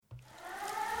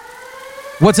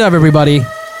What's up, everybody?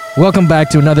 Welcome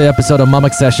back to another episode of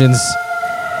Mamak Sessions.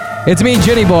 It's me,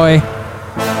 Jenny Boy,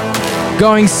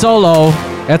 going solo.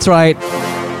 That's right,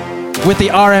 with the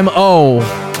RMO.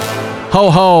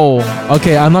 Ho ho.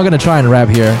 Okay, I'm not gonna try and rap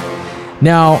here.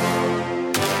 Now,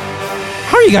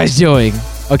 how are you guys doing?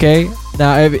 Okay,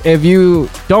 now if you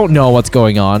don't know what's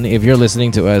going on, if you're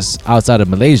listening to us outside of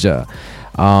Malaysia,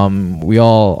 we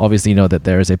all obviously know that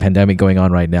there is a pandemic going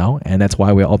on right now, and that's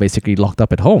why we're all basically locked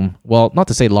up at home. Well, not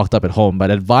to say locked up at home, but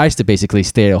advised to basically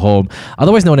stay at home,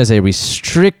 otherwise known as a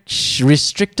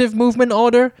restrictive movement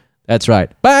order. That's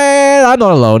right. But I'm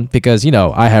not alone because, you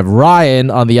know, I have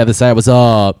Ryan on the other side. What's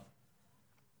up?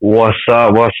 What's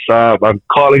up? I'm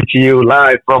calling to you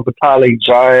live from Petaling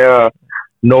Jaya.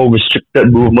 No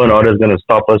restricted movement order is going to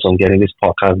stop us from getting this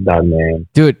podcast done, man.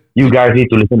 Dude. You guys need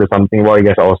to listen to something while you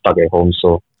guys are all stuck at home,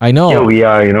 so... I know. Here we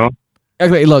are, you know?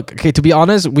 Okay, look, to be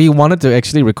honest, we wanted to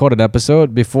actually record an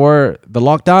episode before the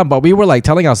lockdown, but we were like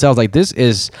telling ourselves like this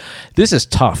is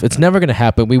tough. It's never gonna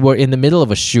happen. We were in the middle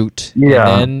of a shoot. Yeah.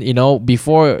 And then, you know,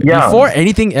 before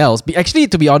anything else, actually,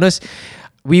 to be honest,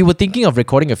 we were thinking of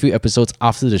recording a few episodes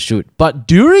after the shoot. But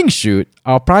during shoot,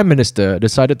 our Prime Minister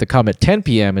decided to come at 10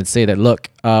 p.m. and say that, look,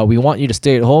 we want you to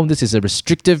stay at home. This is a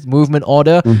restrictive movement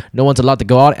order. No one's allowed to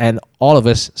go out. And all of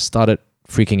us started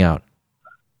freaking out.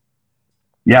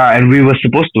 Yeah, and we were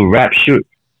supposed to wrap shoot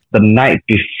the night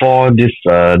before this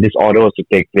order was to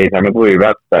take place. I remember we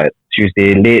wrapped that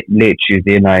Tuesday, late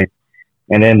Tuesday night.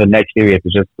 And then the next day we had to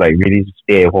just like really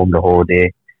stay at home the whole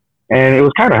day. And it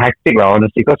was kind of hectic,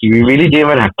 honestly, because we really didn't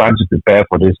even have time to prepare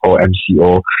for this whole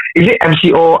MCO. Is it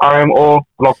MCO, RMO,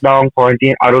 lockdown,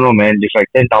 quarantine? I don't know, man. There's like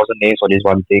 10,000 names for this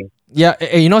one thing. Yeah,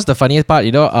 you know what's the funniest part?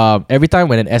 You know, every time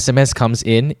when an SMS comes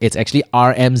in, it's actually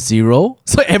RM0.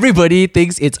 So everybody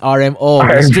thinks it's RMO,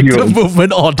 Restrictive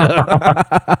Movement Order.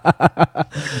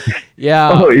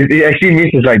 Yeah. Oh, it actually means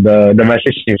it's like the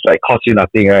message is like cost you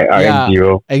nothing, right?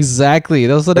 RM0. Exactly.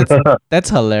 So that's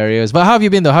hilarious. But how have you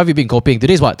been though? How have you been coping?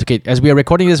 Today's what? Okay, as we are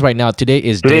recording this right now, today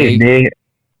is day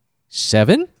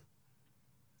 7?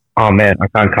 Oh man, I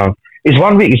can't count. It's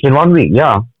 1 week. It's been 1 week,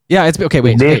 yeah. Yeah, it's okay.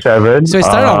 Wait, day 7. So it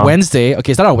started on Wednesday.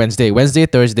 Okay, it started on Wednesday,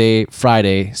 Thursday,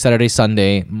 Friday, Saturday,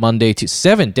 Sunday, Monday to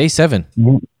 7. Day 7.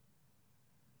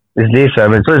 It's day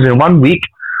 7. So it's been 1 week.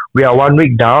 We are 1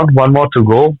 week down. One more to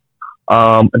go.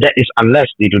 That is unless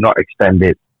they do not extend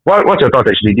it. What's your thought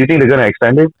actually? Do you think they're gonna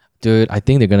extend it? Dude, I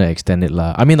think they're gonna extend it,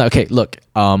 lah. I mean, okay, look.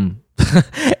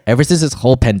 Ever since this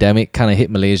whole pandemic kind of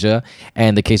hit Malaysia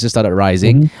and the cases started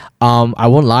rising, I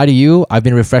won't lie to you, I've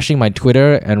been refreshing my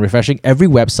Twitter and refreshing every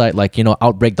website like, you know,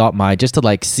 outbreak.my just to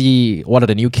like see what are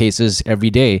the new cases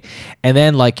every day. And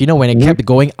then like, you know, when it kept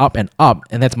going up and up,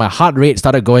 and that's my heart rate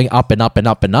started going up and up and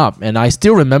up and up. And I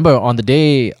still remember on the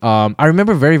day, I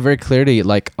remember very, very clearly,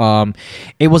 like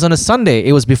it was on a Sunday,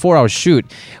 it was before our shoot,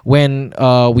 when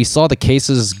we saw the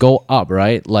cases go up,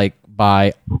 right? Like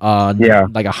by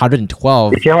like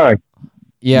 112.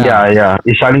 Yeah.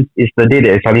 It's the day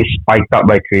that it suddenly spiked up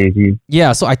like crazy.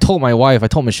 Yeah, so I told Michelle, I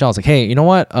was like, hey, you know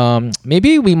what?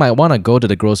 Maybe we might want to go to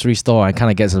the grocery store and kind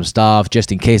of get some stuff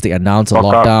just in case they announce a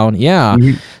lockdown. Yeah.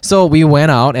 So we went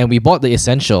out and we bought the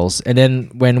essentials. And then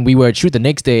when we were at shoot the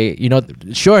next day, you know,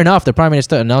 sure enough, the Prime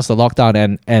Minister announced the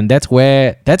lockdown, and that's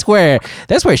where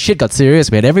shit got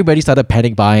serious, man. Everybody started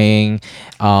panic buying.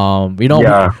 You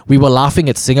know, we were laughing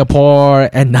at Singapore,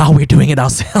 and now we're doing it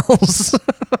ourselves.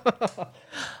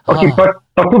 Okay, but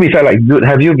to be fair, like, dude,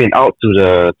 have you been out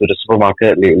to the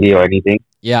supermarket lately or anything?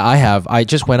 Yeah, I have. I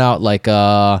just went out like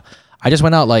 2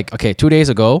 days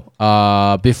ago.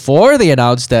 Before they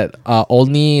announced that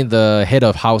only the head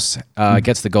of house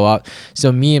gets to go out.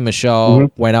 So me and Michelle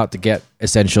went out to get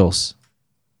essentials.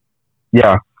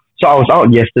 Yeah. So I was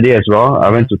out yesterday as well. I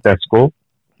went to Tesco.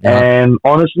 And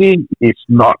honestly, it's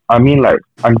not. I mean, like,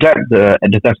 I'm glad at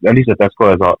least the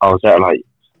Tesco as I was at, like,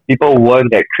 people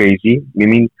weren't that crazy. I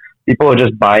mean, people were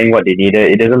just buying what they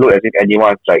needed. It doesn't look as if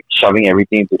anyone's like shoving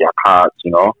everything into their carts,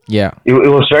 you know? Yeah. It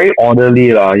was very orderly,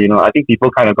 you know. I think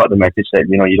people kind of got the message that,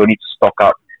 you know, you don't need to stock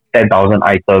up 10,000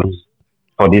 items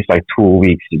for this like 2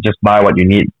 weeks. You just buy what you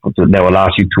need that will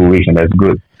last you 2 weeks, and that's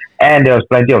good. And there was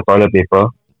plenty of toilet paper.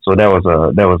 So that was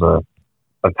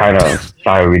a kind of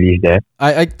sigh of relief there.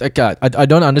 I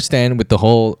don't understand with the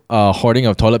whole hoarding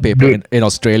of toilet paper in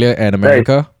Australia and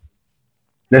America.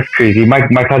 That's crazy. My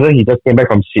cousin, he just came back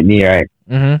from Sydney, right?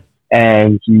 And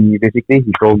he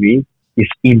told me it's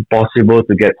impossible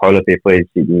to get toilet paper in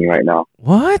Sydney right now.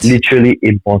 What? Literally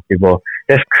impossible.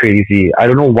 That's crazy. I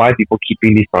don't know why people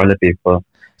keeping this toilet paper.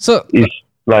 So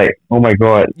Like, oh my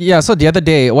god. Yeah, so the other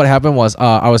day, what happened was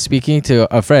I was speaking to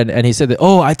a friend and he said that,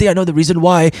 oh, I think I know the reason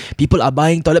why people are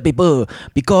buying toilet paper.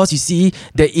 Because you see,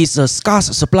 there is a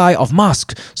scarce supply of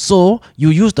masks. So you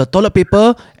use the toilet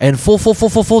paper and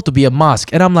fold to be a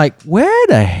mask. And I'm like, where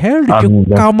the hell did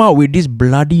you come out with this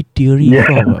bloody theory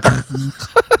from?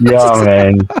 Yeah,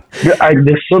 man.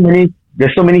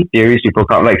 There's so many theories people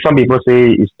come. Like some people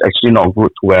say it's actually not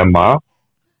good to wear a mask.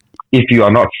 If you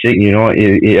are not sick,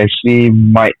 it actually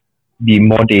might be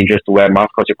more dangerous to wear a mask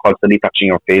because you're constantly touching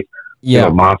your face with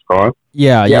a mask on.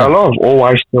 Yeah. A lot of old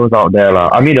wives' tales out there.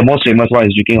 I mean, the most famous one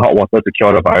is drinking hot water to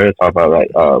cure the virus.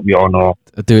 But we all know,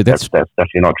 dude, that's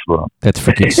definitely not true. That's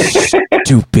freaking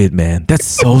stupid, man. That's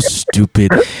so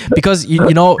stupid. Because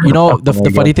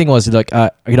the funny thing was like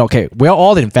okay, we're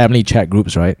all in family chat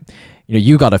groups, right?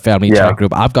 You got a family chat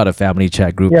group. I've got a family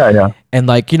chat group. Yeah. And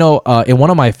like, in one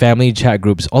of my family chat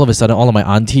groups, all of a sudden, all of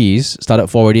my aunties started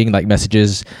forwarding like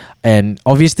messages, and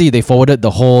obviously they forwarded the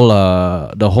whole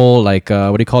like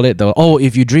what do you call it?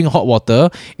 If you drink hot water,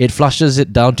 it flushes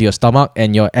it down to your stomach,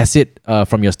 and your acid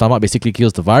from your stomach basically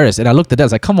kills the virus. And I looked at that, I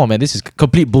was like, come on, man, this is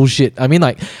complete bullshit. I mean,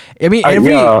 every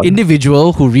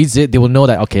individual who reads it, they will know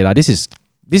that okay, like,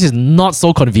 this is not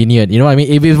so convenient. You know what I mean?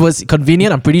 If it was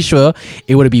convenient, I'm pretty sure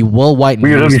it would be worldwide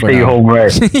news. We would be staying home,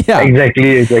 right? Yeah.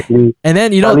 Exactly. And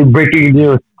then, breaking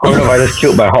news. Coronavirus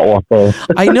killed by hot water.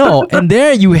 I know. And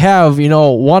there you have,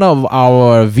 one of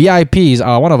our VIPs,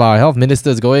 one of our health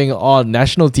ministers going on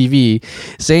national TV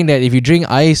saying that if you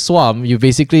drink ice swam, you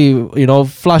basically,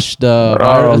 flush the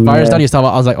virus down your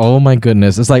stomach. I was like, oh my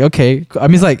goodness. It's like, okay. I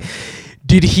mean, it's like,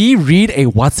 did he read a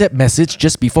WhatsApp message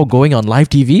just before going on live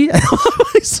TV?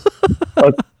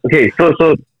 Okay,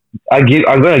 so I'm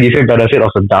going to give him benefit of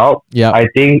the doubt. Yeah. I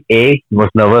think A, he was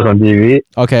nervous on TV.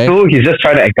 Okay. 2, he's just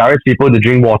trying to encourage people to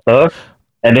drink water.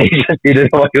 And then he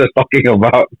didn't know what he was talking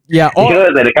about. Yeah.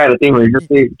 It's like the kind of thing where you just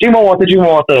say, drink more water,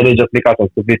 and they just make us a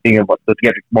stupid thing about to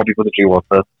get more people to drink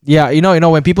water. Yeah,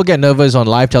 when people get nervous on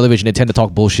live television, they tend to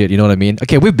talk bullshit, you know what I mean?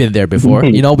 Okay, we've been there before.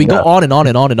 We go on and on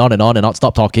and on and on and on and not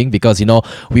stop talking because,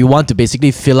 we want to basically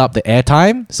fill up the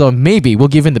airtime. So maybe we'll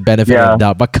give him the benefit of the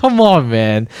doubt. But come on,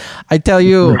 man. I tell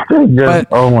you.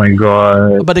 Oh my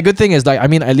God. But the good thing is,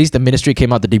 at least the ministry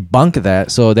came out to debunk that.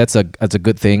 So that's a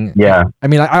good thing. Yeah. I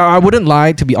mean, I wouldn't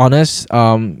lie, to be honest.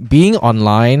 Being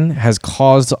online has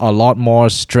caused a lot more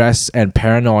stress and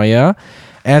paranoia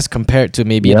as compared to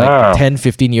maybe like 10,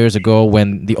 15 years ago,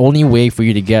 when the only way for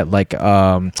you to get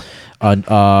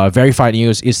verified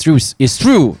news is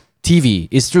through TV,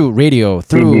 is through radio,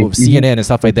 through CNN and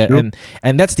stuff like that.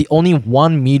 And that's the only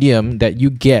one medium that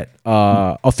you get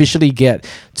officially get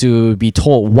to be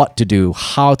told what to do,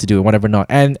 how to do, and whatever not.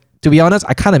 And to be honest,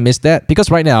 I kind of miss that because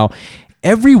right now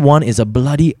everyone is a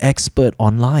bloody expert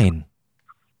online.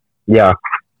 Yeah.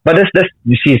 But that's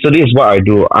you see, so this is what I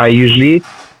do.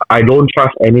 I don't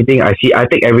trust anything I see. I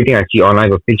take everything I see online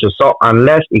with a pinch of salt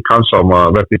unless it comes from a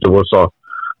reputable source.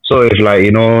 So if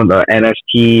the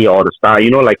NST or the Star,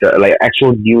 like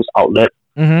actual news outlet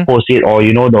post it, or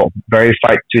the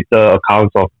verified Twitter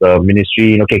accounts of the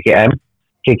ministry,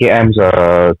 KKM's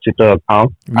Twitter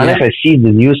account. Yeah. Unless I see the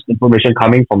news information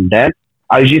coming from them,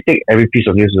 I usually take every piece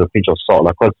of news with a pinch of salt,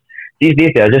 because these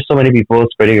days there are just so many people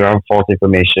spreading around false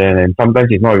information, and sometimes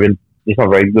it's not very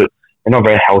good. It's not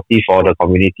very healthy for the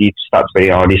community to start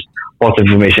spreading all this false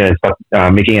information and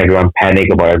start making everyone panic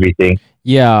about everything.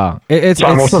 Yeah,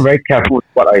 I'm also very careful with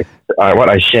what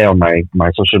I share on my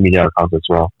social media accounts as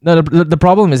well. No, the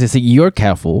problem is that you're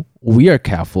careful, we are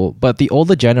careful, but the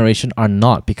older generation are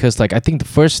not, because I think the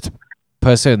first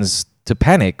persons to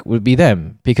panic would be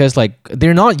them, because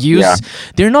they're not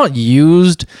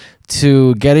used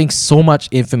to getting so much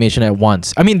information at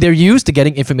once. I mean, they're used to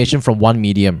getting information from one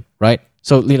medium, right?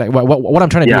 So what I'm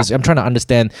trying to do is I'm trying to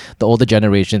understand the older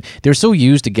generation. They're so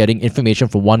used to getting information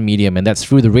from one medium, and that's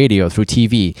through the radio, through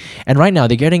TV. And right now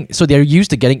they're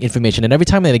used to getting information, and every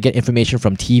time they get information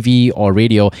from TV or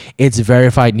radio, it's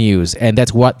verified news, and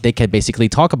that's what they can basically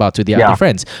talk about to their other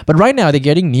friends. But right now they're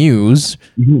getting news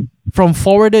from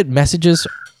forwarded messages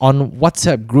on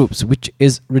WhatsApp groups, which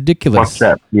is ridiculous.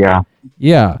 WhatsApp,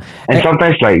 yeah. And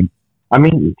sometimes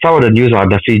some of the news are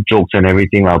definitely jokes and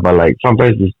everything, but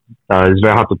sometimes it's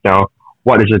very hard to tell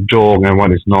what is a joke and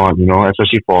what is not,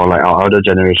 especially for our elder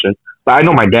generation. But I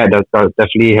know my dad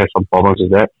definitely has some problems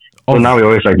with that. So now we're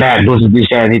always like, Dad, don't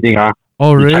share anything.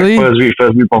 Oh, really? First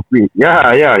read complete.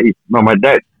 Yeah. My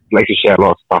dad likes to share a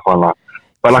lot of stuff online.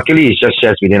 But luckily, it's just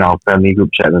shares within our family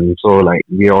group chat, and so like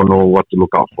we all know what to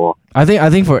look out for. I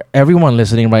think for everyone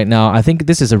listening right now, I think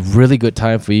this is a really good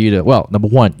time for you to, well, number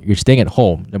one, you're staying at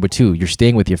home. Number two, you're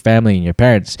staying with your family and your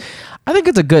parents. I think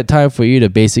it's a good time for you to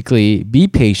basically be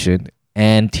patient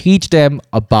and teach them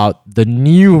about the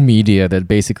new media that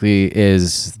basically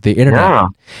is the internet. Yeah.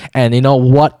 And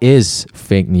what is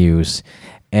fake news.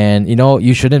 And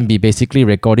you shouldn't be basically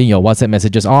recording your WhatsApp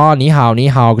messages. Oh, 你好, 你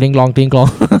好, ding long, ding long.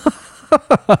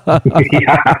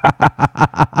 Yeah.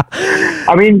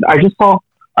 I mean, I just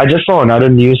saw another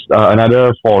news,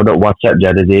 another forwarded WhatsApp the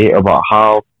other day about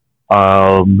how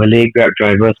Malay Grab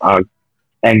drivers are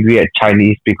angry at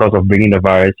Chinese because of bringing the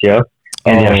virus here,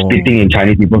 and they are spitting in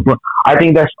Chinese people. So I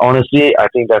think that's a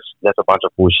bunch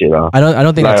of bullshit. I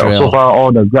don't think that's real. So far,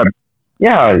 all the Grab.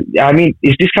 Yeah, I mean,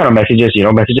 it's this kind of messages,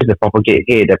 messages that propagate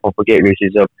hate, that propagate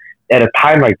racism. At a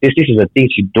time like this is the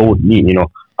things you don't need,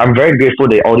 I'm very grateful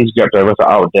that all these Grab drivers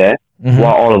are out there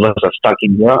while all of us are stuck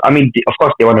in here. I mean, of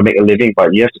course, they want to make a living,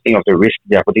 but you have to think of the risk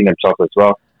they are putting themselves as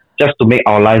well, just to make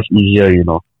our lives easier,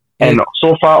 And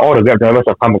so far, all the Grab drivers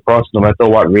I've come across, no matter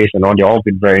what race and all, they've all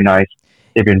been very nice.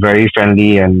 They've been very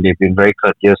friendly and they've been very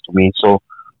courteous to me. So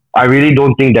I really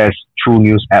don't think there's true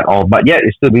news at all. But yet,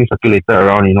 it's still being circulated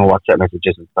around, WhatsApp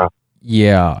messages and stuff.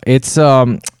 Yeah,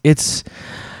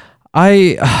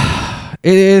 I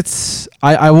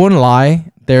won't lie.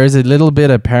 There is a little bit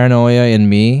of paranoia in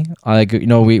me. Like,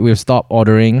 we've stopped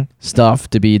ordering stuff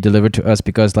to be delivered to us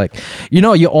because, like,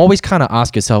 you always kind of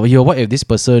ask yourself, what if this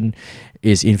person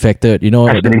is infected?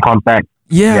 Has been in contact.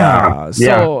 Yeah.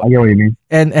 So I get what you mean.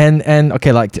 And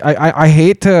okay, like I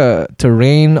hate to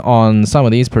rain on some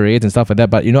of these parades and stuff like that,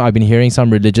 but I've been hearing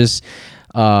some religious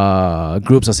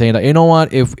groups are saying that, you know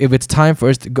what, if it's time for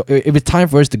us to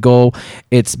go,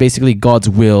 it's basically God's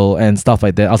will and stuff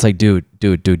like that. I was like, dude,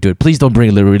 please don't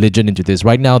bring religion into this.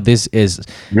 Right now, this is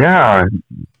a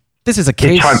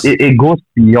case. It goes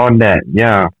beyond that.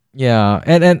 Yeah.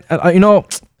 And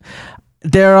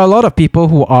there are a lot of people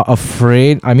who are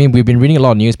afraid. I mean, we've been reading a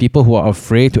lot of news. People who are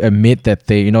afraid to admit that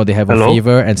they have a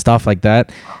fever and stuff like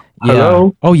that. Yeah.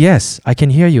 Hello? Oh, yes. I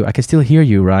can hear you. I can still hear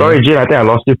you, right? Sorry, Jin. I think I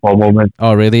lost you for a moment.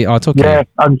 Oh, really? Oh, it's okay. Yes,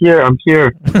 I'm here. I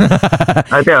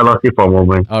think I lost you for a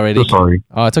moment. Oh, really? So sorry.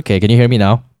 Oh, it's okay. Can you hear me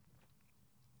now?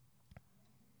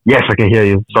 Yes, I can hear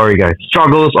you. Sorry, guys.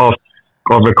 Struggles of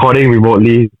recording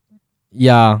remotely.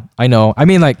 Yeah, I know. I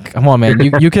mean, like, come on, man.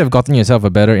 You could have gotten yourself a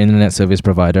better internet service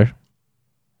provider.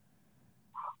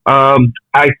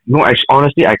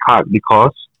 Honestly, I can't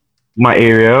because my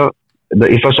area, the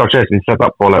infrastructure has been set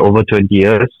up for like over 20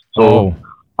 years. So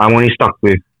I'm only stuck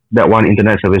with that one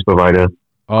internet service provider.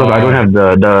 Because I don't have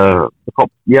the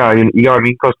yeah, you know what I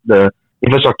mean? Because the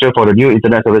infrastructure for the new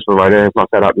internet service provider is not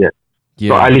set up yet. Yeah.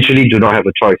 So I literally do not have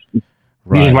a choice.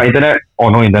 Right. This is my internet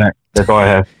or no internet. That's all I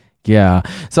have. Yeah.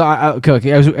 So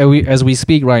okay. As we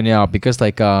speak right now, because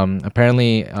like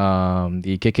apparently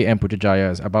the KKM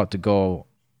Putrajaya is about to go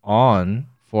on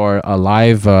for a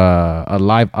live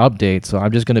update. So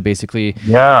I'm just gonna basically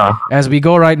as we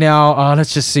go right now.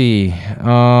 Let's just see.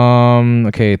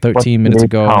 Okay, 13 minutes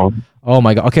ago. Count? Oh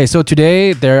my god. Okay, so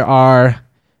today there are,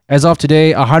 as of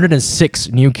today, 106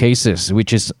 new cases,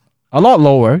 which is a lot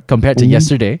lower compared to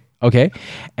yesterday. Okay,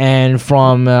 and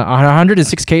from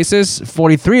 106 cases,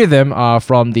 43 of them are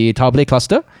from the Tableh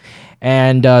cluster,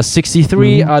 and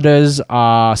 63 others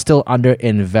are still under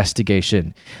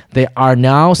investigation. There are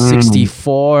now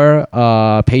 64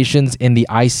 patients in the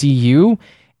ICU,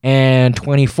 and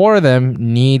 24 of them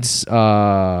needs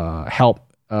help.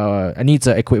 Needs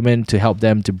equipment to help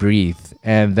them to breathe,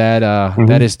 and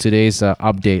that is today's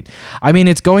update. I mean,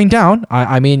 it's going down.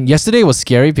 I mean, yesterday was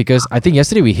scary because I think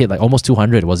yesterday we hit like almost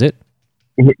 200. Was it?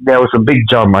 There was a big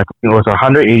jump. I think it was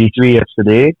 183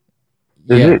 yesterday.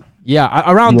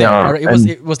 Around there.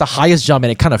 It was the highest jump,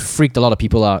 and it kind of freaked a lot of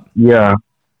people out. Yeah,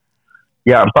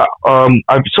 but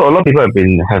so a lot of people have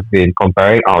been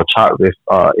comparing our chart with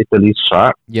Italy's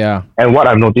chart. Yeah, and what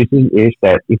I'm noticing is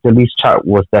that Italy's chart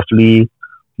was definitely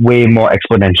way more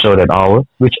exponential than ours,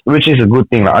 which is a good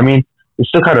thing. I mean, it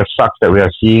still kind of sucks that we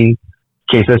are seeing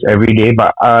cases every day,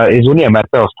 but it's only a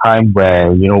matter of time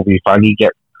where we finally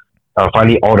get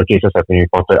all the cases have been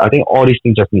reported. I think all these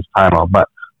things just need time out, but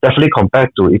definitely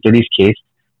compared to Italy's case,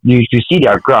 you see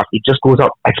their graph, it just goes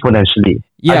up exponentially.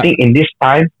 Yeah. I think in this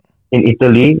time in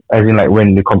Italy, as in like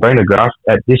when you're comparing the graph,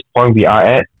 at this point we are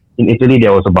at, in Italy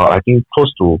there was about, I think,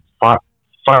 close to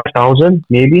 5,000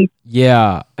 maybe.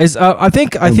 Yeah, it's I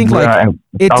think like Yeah,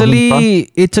 1,000 plus.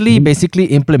 Italy basically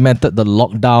implemented the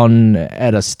lockdown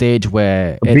at a stage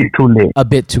where A bit too late. a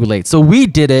bit too late. So we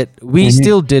did it. We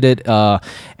still did it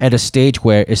at a stage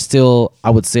where it's still,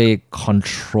 I would say,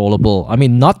 controllable. I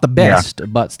mean, not the best,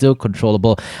 but still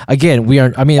controllable. Again, we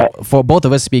are. I mean, for both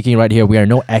of us speaking right here, we are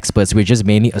no experts. We're just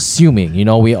mainly assuming. You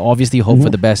know, we obviously hope for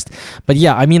the best. But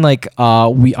yeah, I mean, like,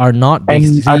 we are not. And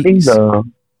I basically- think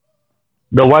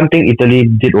the one thing Italy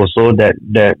did also that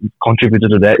contributed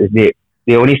to that is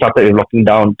they only started with locking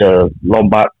down the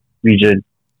Lombard region,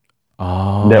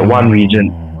 that one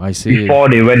region, I see. before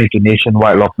they went into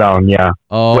nationwide lockdown. Yeah.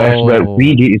 Whereas what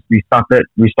we did is we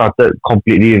started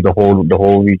completely with the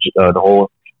whole region, the whole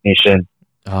nation.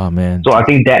 Oh man. So I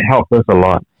think that helped us a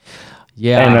lot.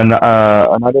 Yeah. And then,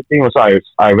 another thing also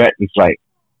I read is like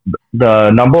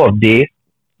the number of days,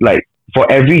 like for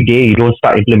every day you don't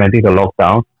start implementing the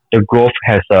lockdown, the growth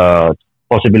has a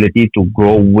possibility to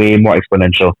grow way more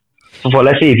exponential. So for,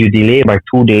 let's say, if you delay by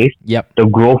 2 days, Yep. the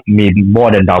growth may be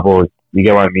more than double. You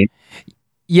get what I mean?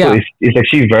 Yeah. So it's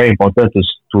actually very important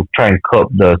to try and curb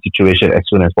the situation as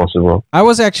soon as possible. I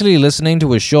was actually listening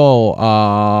to a show,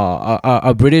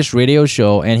 a British radio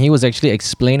show, and he was actually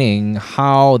explaining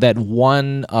how that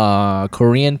one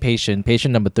Korean patient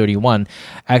number 31,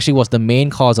 actually was the main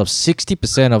cause of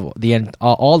 60% of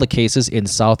all the cases in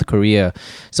South Korea.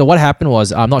 So what happened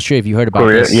was, I'm not sure if you heard about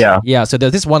Korea, this. yeah. Yeah. So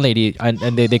there's this one lady, and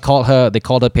they called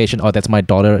her patient. Oh, that's my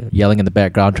daughter yelling in the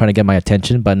background, trying to get my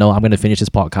attention. But no, I'm going to finish this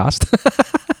podcast.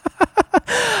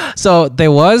 So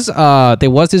there was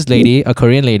this lady, a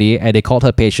Korean lady, and they called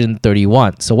her patient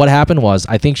 31. So what happened was,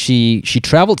 I think she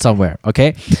traveled somewhere,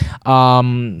 okay,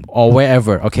 or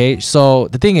wherever, okay. So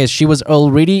the thing is, she was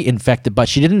already infected, but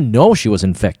she didn't know she was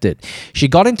infected. She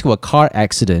got into a car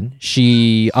accident,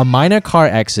 a minor car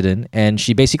accident, and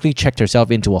she basically checked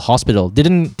herself into a hospital.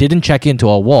 Didn't check into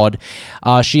a ward.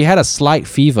 She had a slight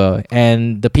fever,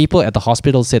 and the people at the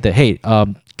hospital said that, hey,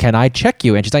 can I check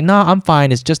you? And she's like, no, I'm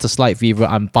fine. It's just a slight fever.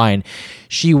 I'm fine.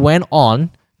 She went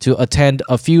on to attend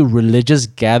a few religious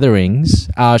gatherings.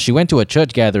 She went to a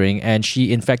church gathering and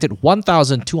she infected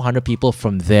 1,200 people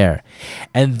from there.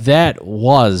 And that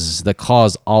was the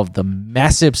cause of the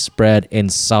massive spread in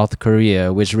South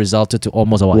Korea, which resulted to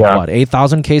almost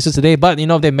 8,000 cases today. But, you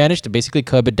know, they managed to basically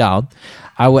curb it down.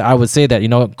 I would say that, you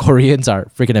know, Koreans are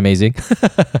freaking amazing.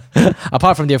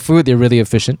 Apart from their food, they're really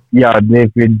efficient. Yeah,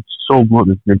 they've been so good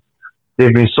with it.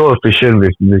 They've been so efficient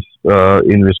with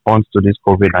in response to this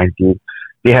COVID-19.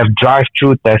 They have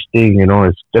drive-through testing, you know,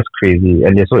 it's just crazy,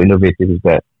 and they're so innovative with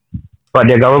that. But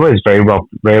their government is very well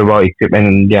equipped,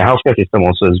 and their healthcare system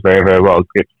also is very, very well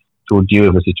equipped to deal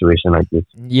with a situation like this.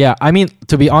 Yeah, I mean,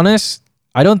 to be honest,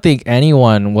 I don't think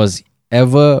anyone was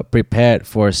ever prepared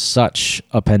for such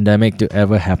a pandemic to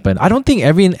ever happen. I don't think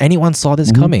anyone saw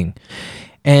this coming.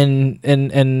 And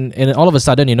all of a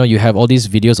sudden, you know, you have all these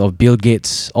videos of Bill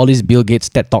Gates, all these Bill Gates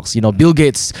TED Talks. You know, Bill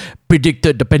Gates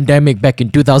predicted the pandemic back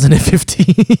in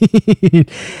 2015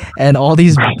 and all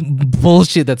these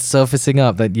bullshit that's surfacing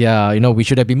up that, yeah, you know, we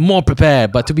should have been more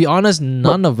prepared. But to be honest,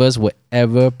 none of us were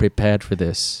ever prepared for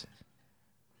this.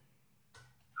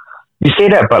 You say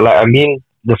that, but like, I mean,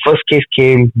 the first case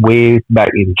came way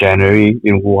back in January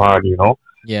in Wuhan, you know?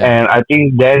 Yeah. And I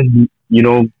think then, you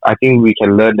know, I think we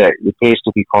can learn that it pays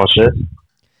to be cautious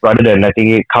rather than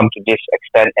letting it come to this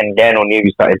extent and then only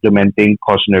we start implementing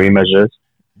cautionary measures.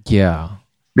 Yeah.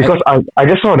 Because I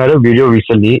just saw another video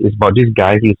recently. It's about this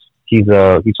guy. He's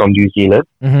from New Zealand,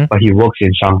 but he works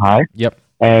in Shanghai. Yep.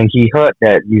 And he heard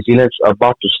that New Zealand's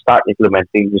about to start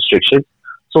implementing restrictions,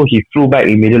 so he flew back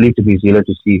immediately to New Zealand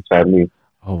to see his family.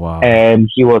 Oh wow. And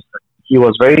he was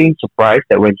very surprised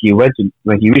that when he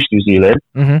reached New Zealand,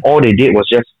 all they did was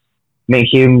just make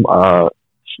him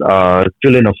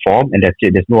fill in a form, and that's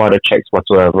it. There's no other checks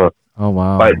whatsoever. Oh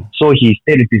wow. But so he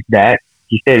stayed with his dad.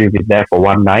 He stayed with his dad for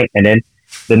one night, and then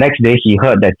the next day he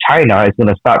heard that China is going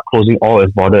to start closing all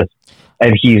its borders.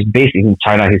 And he's based in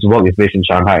China. His work is based in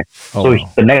Shanghai. Oh, so wow.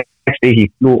 the next day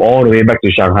he flew all the way back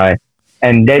to Shanghai.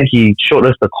 And then he showed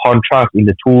us the contrast in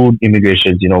the two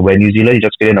immigrations. You know, when New Zealand, he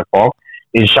just filled in a form.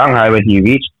 In Shanghai, when he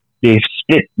reached, they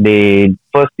split. They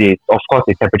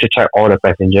temperature check all the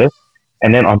passengers.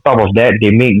 And then on top of that, they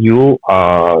make you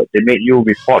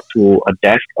report to a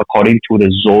desk according to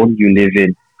the zone you live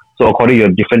in. So according to your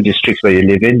different districts where you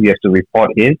live in, you have to report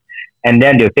in. And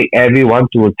then they'll take everyone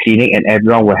to a clinic and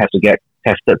everyone will have to get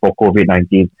tested for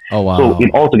COVID-19. Oh wow. So in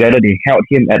altogether, they held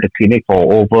him at the clinic for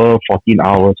over 14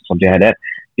 hours, something like that,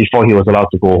 before he was allowed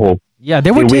to go home. Yeah, They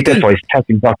waited for his test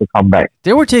results to come back.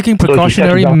 They were taking So he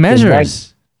precautionary tested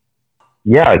measures.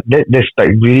 Yeah, that's like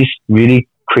really, really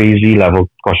crazy level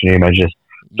precautionary measures.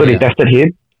 So they Yeah. tested him.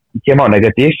 He came out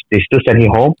negative. They still sent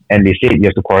him home, and they said you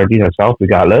have to quarantine yourself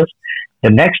regardless. The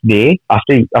next day,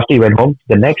 after he went home,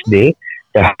 the next day,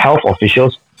 the health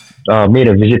officials made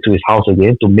a visit to his house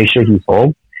again to make sure he's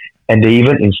home, and they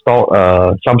even installed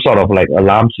some sort of like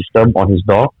alarm system on his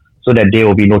door so that they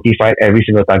will be notified every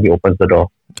single time he opens the door.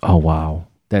 Oh wow.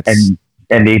 That's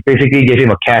And they basically gave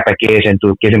him a care package and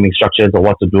to give him instructions on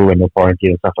what to do when you're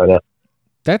quarantined and stuff like that.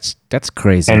 that's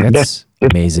crazy. And That's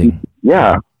amazing.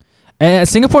 Yeah, And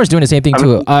Singapore is doing the same thing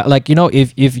too. Like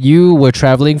if you were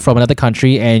traveling from another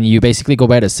country and you basically go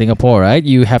back to Singapore, right?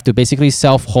 You have to basically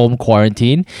self-home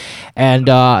quarantine, and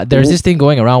there's this thing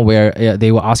going around where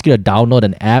they will ask you to download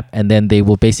an app, and then they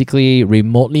will basically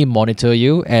remotely monitor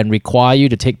you and require you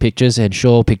to take pictures and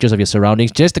show pictures of your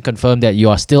surroundings just to confirm that you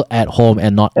are still at home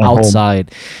and not At home. outside.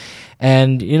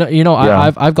 And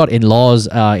Yeah. I've got in-laws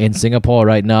in Singapore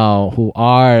right now who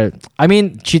are. I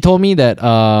mean, she told me that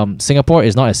Singapore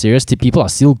is not as serious. People are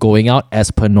still going out as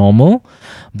per normal,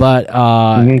 but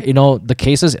the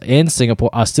cases in Singapore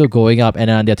are still going up,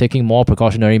 and they're taking more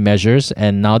precautionary measures.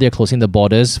 And now they're closing the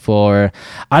borders for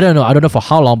I don't know for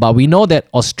how long, but we know that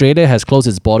Australia has closed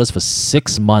its borders for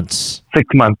 6 months.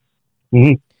 6 months.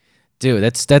 Hmm. Dude,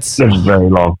 that's That's very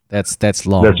long. that's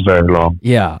long. That's very long.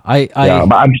 Yeah, Yeah,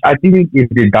 but I think if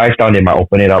it dies down, they might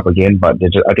open it up again. But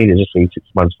I think they're just saying 6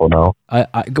 months for now.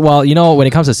 Well, when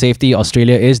it comes to safety,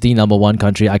 Australia is the number one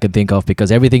country I could think of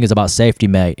because everything is about safety,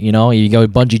 mate. You go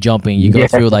bungee jumping, you go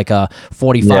Yeah. through like a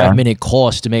 45-minute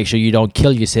course to make sure you don't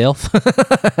kill yourself.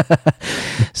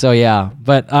 So yeah,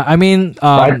 but I mean,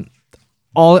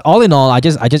 all in all, I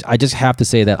just have to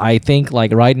say that I think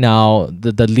like right now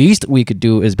the least we could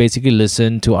do is basically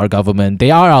listen to our government.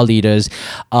 They are our leaders.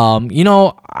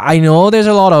 I know there's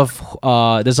a lot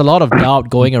of doubt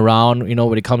going around.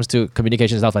 When it comes to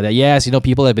communication and stuff like that. Yes,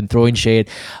 people have been throwing shade,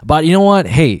 but you know what?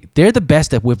 Hey, they're the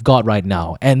best that we've got right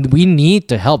now, and we need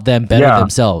to help them better Yeah.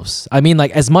 themselves. I mean,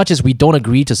 like as much as we don't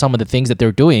agree to some of the things that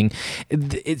they're doing,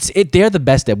 they're the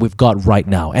best that we've got right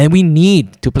now, and we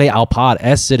need to play our part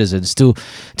as citizens to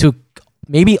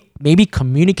maybe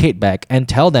communicate back and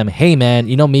tell them, hey man,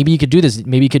 maybe you could do this,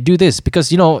 maybe you could do this, because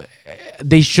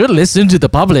they should listen to the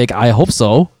public. I hope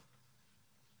so.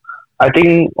 I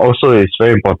think also it's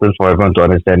very important for everyone to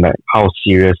understand like how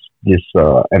serious this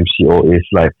MCO is.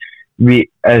 Like we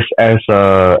as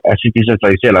citizens,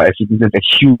 like you said, like as citizens, as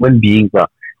human beings,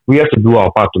 we have to do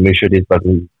our part to make sure this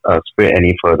doesn't spread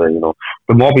any further.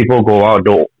 The more people go out,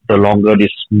 the longer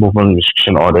this movement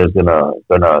restriction order is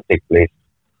gonna take place.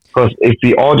 Because if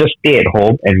we all just stay at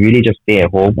home and really just stay at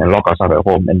home and lock ourselves at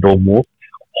home and don't move,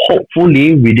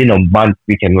 hopefully within a month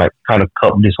we can like kind of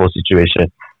curb this whole situation.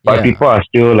 But Yeah. people are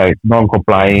still like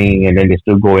non-complying and then they're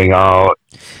still going out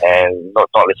and not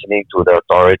listening to the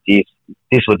authorities.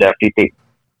 This will definitely take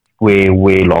way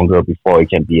longer before it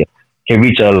can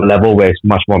reach a level where it's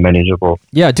much more manageable.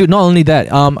 Yeah, dude, not only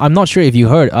that, I'm not sure if you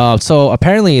heard. So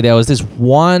apparently there's this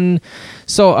one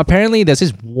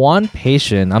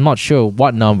patient, I'm not sure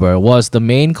what number, was the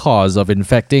main cause of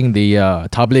infecting the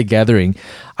tabligh gathering.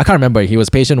 I can't remember. He was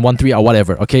patient 13 or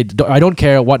whatever. Okay, I don't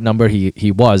care what number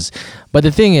he was. But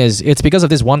the thing is, it's because of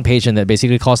this one patient that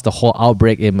basically caused the whole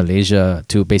outbreak in Malaysia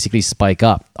to basically spike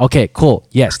up. Okay, cool.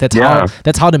 Yes,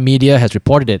 that's how the media has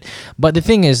reported it. But the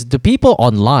thing is, the people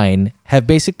online have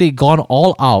basically gone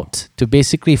all out to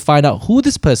basically find out who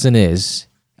this person is.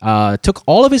 Took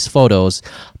all of his photos,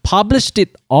 published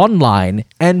it online,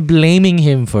 and blaming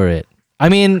him for it. I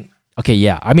mean, okay,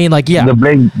 yeah. I mean, like, yeah. The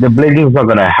blaming is not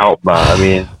gonna help, I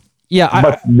mean. Yeah,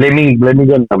 but blaming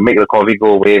gonna make the COVID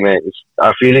go away, man.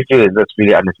 I really feel that's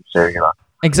really unnecessary.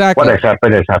 Exactly. What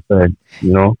has happened.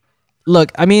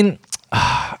 Look, I mean,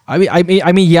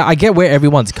 yeah, I get where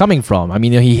everyone's coming from. I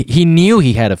mean, he knew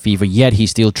he had a fever, yet he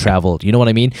still traveled. You know what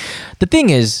I mean? The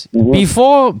thing is,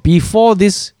 before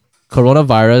this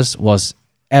coronavirus was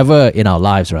ever in our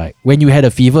lives, right? When you had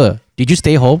a fever, did you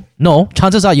stay home? No.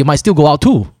 Chances are you might still go out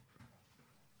too.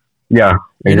 Yeah,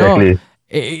 exactly.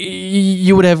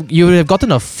 You would have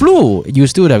gotten a flu. You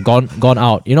still would have gone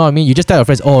out. You know what I mean? You just tell your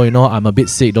friends, oh, I'm a bit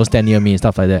sick. Don't stand near me and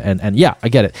stuff like that. And yeah, I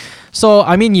get it. So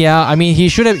I mean, he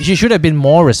should have been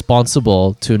more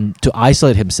responsible to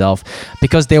isolate himself,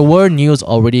 because there were news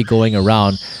already going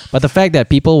around. But the fact that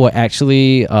people were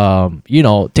actually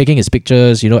taking his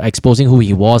pictures, exposing who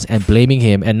he was and blaming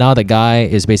him, and now the guy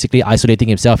is basically isolating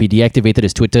himself. He deactivated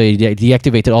his Twitter. He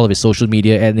deactivated all of his social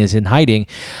media and is in hiding.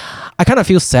 I kind of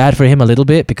feel sad for him a little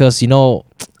bit, because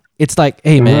it's like,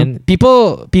 hey man,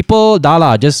 people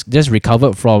Dala just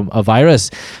recovered from a virus.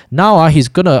 Now he's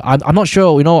gonna. I'm not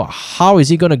sure. How is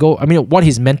he gonna go? I mean, what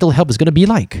his mental health is gonna be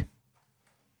like.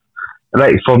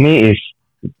 like for me, it's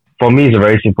a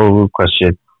very simple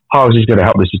question. How is this going to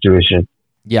help the situation?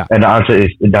 Yeah. And the answer is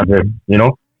it doesn't. You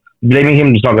know, blaming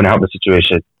him is not going to help the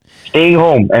situation. Staying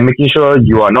home and making sure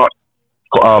you are not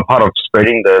part of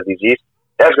spreading the disease,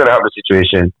 that's going to help the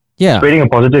situation. Yeah. Spreading a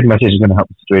positive message is going to help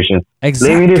the situation.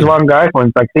 Exactly. Blaming this one guy for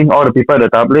infecting all the people at the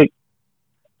public,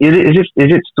 is it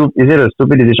a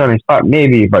stupid decision on his part?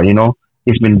 Maybe, but you know,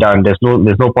 it's been done. There's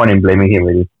no point in blaming him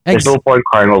really. There's no point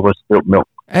crying over spilled milk.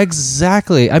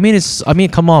 Exactly. I mean,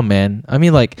 come on, man. I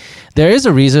mean, like, there is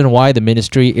a reason why the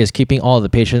ministry is keeping all the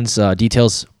patients'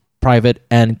 details private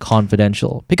and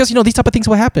confidential, because you know these type of things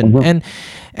will happen.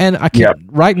 And I can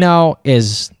right now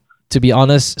is, to be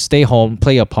honest, stay home,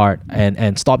 play your part,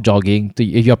 and stop jogging.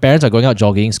 If your parents are going out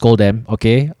jogging, scold them.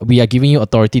 Okay, we are giving you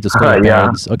authority to scold your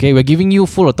parents. Okay, we're giving you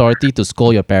full authority to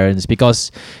scold your parents,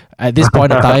 because at this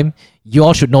point of time, you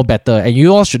all should know better, and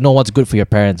you all should know what's good for your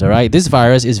parents. All right, this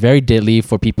virus is very deadly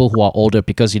for people who are older,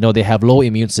 because you know they have low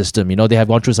immune system. You know they have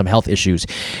gone through some health issues.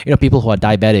 You know, people who are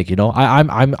diabetic. You know,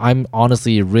 I'm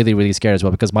honestly really scared as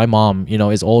well, because my mom, you know,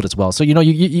 is old as well. So you know,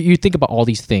 you think about all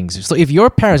these things. So if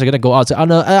your parents are gonna go out, say, "Oh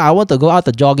no, I want to go out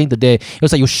the jogging today,"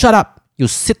 it's like, you shut up. You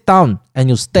sit down and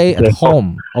you stay at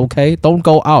home, okay? Don't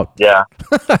go out. Yeah.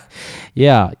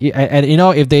 Yeah, and you know,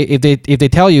 if they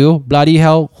tell you, bloody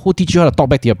hell, who teach you how to talk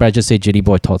back to your parents? Just say Jenny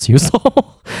Boy taught you. So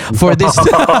for this,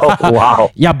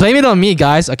 wow. Yeah, blame it on me,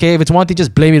 guys. Okay, if it's one thing,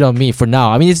 just blame it on me for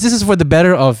now. I mean, this is for the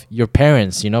better of your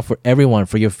parents, you know, for everyone,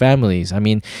 for your families. I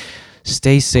mean,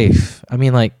 stay safe. I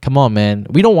mean, like, come on, man.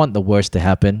 We don't want the worst to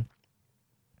happen.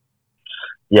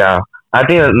 Yeah, I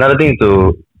think another thing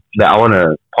that I want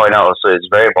to point out also, it's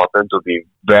very important to be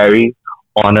very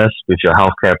honest with your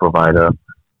healthcare provider.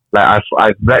 Like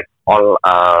I've read all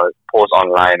posts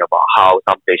online about how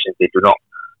some patients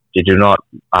they're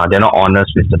not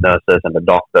honest with the nurses and the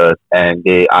doctors, and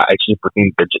they are actually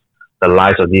putting the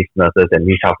lives of these nurses and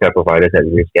these healthcare providers at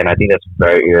risk. And I think that's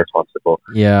very irresponsible.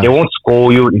 Yeah, they won't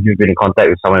scold you if you've been in contact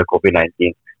with someone with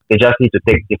COVID-19. They just need to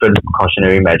take different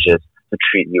precautionary measures to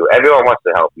treat you. Everyone wants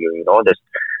to help you. You know,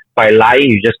 by lying,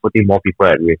 you're just putting more people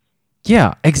at risk.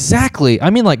 Yeah, exactly. I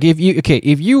mean, like, if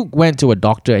you went to a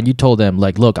doctor and you told them,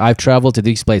 like, look, I've traveled to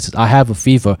these places, I have a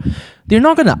fever, they're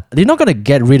not gonna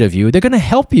get rid of you. They're gonna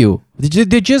help you.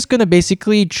 They're just gonna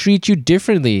basically treat you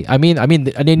differently. I mean,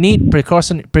 they need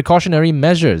precautionary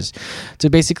measures to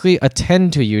basically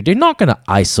attend to you. They're not gonna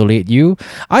isolate you.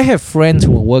 I have friends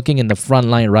who are working in the front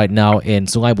line right now in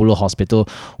Sungai Buloh Hospital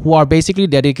who are basically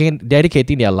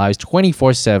dedicating their lives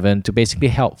 24/7 to basically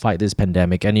help fight this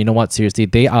pandemic. And you know what? Seriously,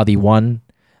 they are the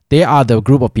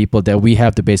group of people that we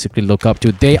have to basically look up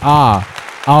to. They are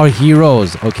our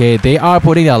heroes, okay? They are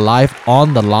putting their life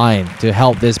on the line to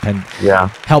help help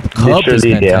curb this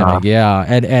pandemic. Yeah,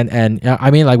 and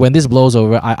I mean, like, when this blows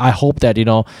over, I hope that, you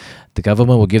know, the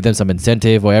government will give them some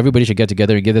incentive, or everybody should get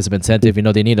together and give them some incentive. You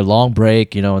know, they need a long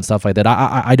break, you know, and stuff like that.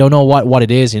 I don't know what it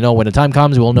is. You know, when the time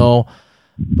comes, we'll know.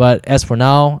 But as for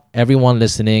now, everyone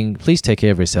listening, please take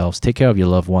care of yourselves. Take care of your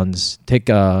loved ones. Take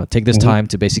this time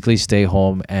to basically stay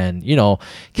home and, you know,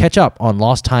 catch up on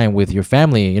lost time with your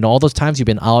family. You know, all those times you've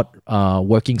been out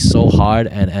working so hard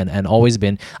and always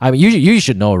been. I mean, you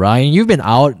should know, Ryan. You've been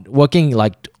out working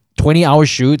like 20-hour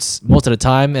shoots most of the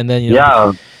time, and then, you know.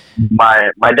 Yeah,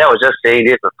 my dad was just saying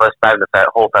this is the first time the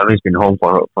whole family's been home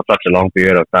for such a long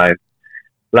period of time.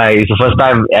 Like, it's the first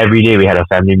time every day we had a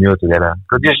family meal together.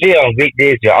 Because usually on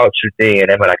weekdays, you're out shooting, and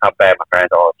then when I come back, my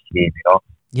parents are all asleep, you know?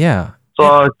 Yeah.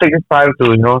 So take this time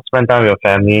to, you know, spend time with your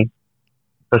family.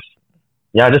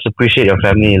 Just appreciate your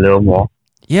family a little more.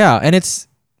 Yeah, and it's,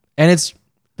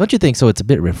 don't you think so? It's a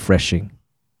bit refreshing.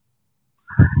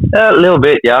 A little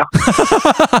bit, yeah. But,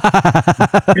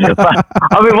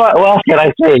 I mean, what else can I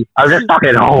say? I'm just stuck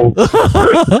at home.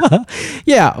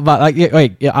 Yeah, but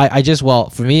like, I just, well,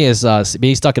 for me, is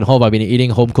being stuck at home. I've been eating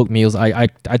home cooked meals. I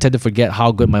tend to forget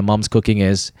how good my mom's cooking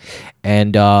is,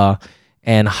 and how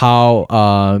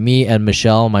me and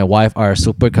Michelle, my wife, are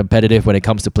super competitive when it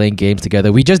comes to playing games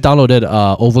together. We just downloaded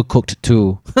Overcooked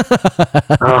 2.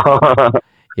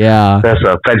 Yeah, that's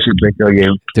a friendship breaker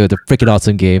game. Dude, the freaking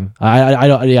awesome game. I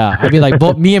don't. Yeah, I mean, like,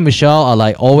 both me and Michelle are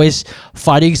like always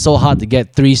fighting so hard to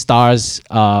get 3 stars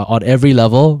on every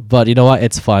level. But you know what?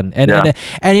 It's fun, and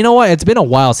you know what? It's been a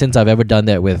while since I've ever done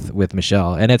that with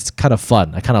Michelle, and it's kind of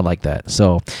fun. I kind of like that.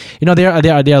 So, you know, there are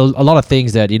a lot of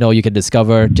things that, you know, you can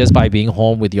discover just by being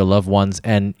home with your loved ones,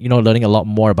 and, you know, learning a lot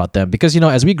more about them. Because, you know,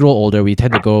 as we grow older, we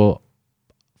tend to go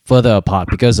further apart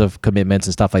because of commitments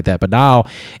and stuff like that. But now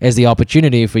is the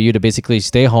opportunity for you to basically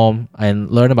stay home and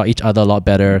learn about each other a lot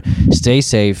better, stay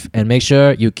safe, and make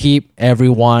sure you keep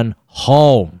everyone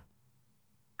home.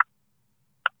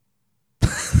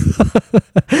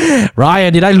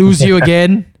 Ryan, did I lose you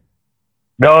again?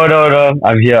 No, no, no.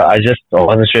 I'm here. I just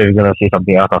wasn't sure if you're gonna say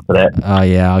something else after that. Oh,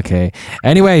 yeah, okay.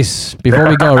 Anyways, before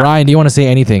we go, Ryan, do you want to say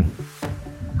anything?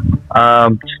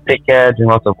 Just take care,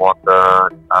 drink lots of water.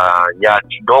 Yeah,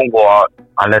 don't go out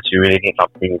unless you really need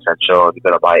something essential. You're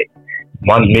gonna buy it.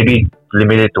 Maybe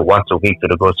limit it to once a week to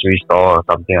the grocery store or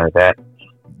something like that.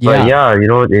 But yeah, you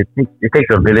know, it takes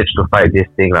a village to fight this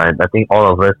thing, right? I think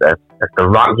all of us as the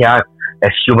rock here,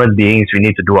 as human beings, we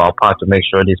need to do our part to make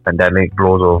sure this pandemic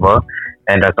blows over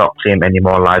and does not claim any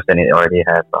more lives than it already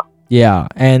has. Yeah,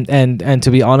 and to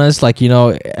be honest, like, you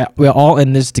know, we're all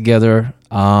in this together.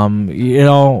 You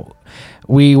know,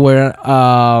 we were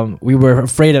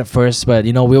afraid at first, but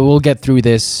you know, we will get through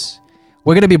this.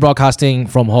 We're gonna be broadcasting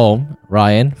from home,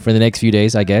 Ryan, for the next few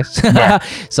days, I guess.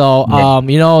 So,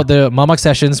 you know, the Mamak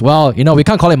sessions. Well, you know, we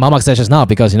can't call it Mamak sessions now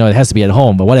because you know it has to be at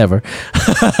home. But whatever.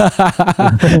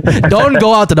 Don't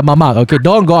go out to the Mamak, okay?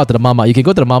 Don't go out to the Mamak. You can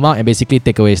go to the Mamak and basically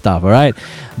take away stuff, all right?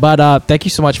 But thank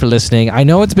you so much for listening. I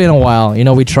know it's been a while. You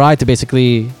know, we tried to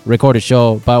basically record a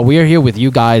show, but we're here with you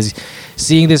guys,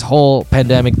 seeing this whole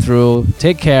pandemic through.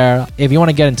 Take care. If you want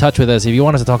to get in touch with us, if you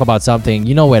want us to talk about something,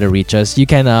 you know where to reach us. You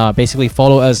can basically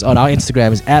follow us on our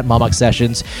Instagrams at Mamak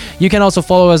Sessions. You can also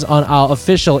follow us on our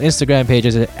official Instagram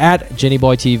pages at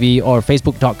JennyBoyTV or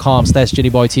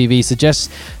Facebook.com/JennyBoyTV.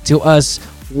 Suggest to us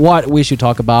what we should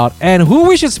talk about and who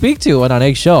we should speak to on our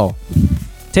next show.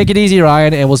 Take it easy,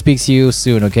 Ryan, and we'll speak to you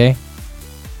soon, okay?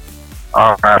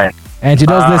 All right. And to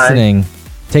those listening,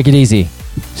 take it easy.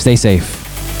 Stay safe.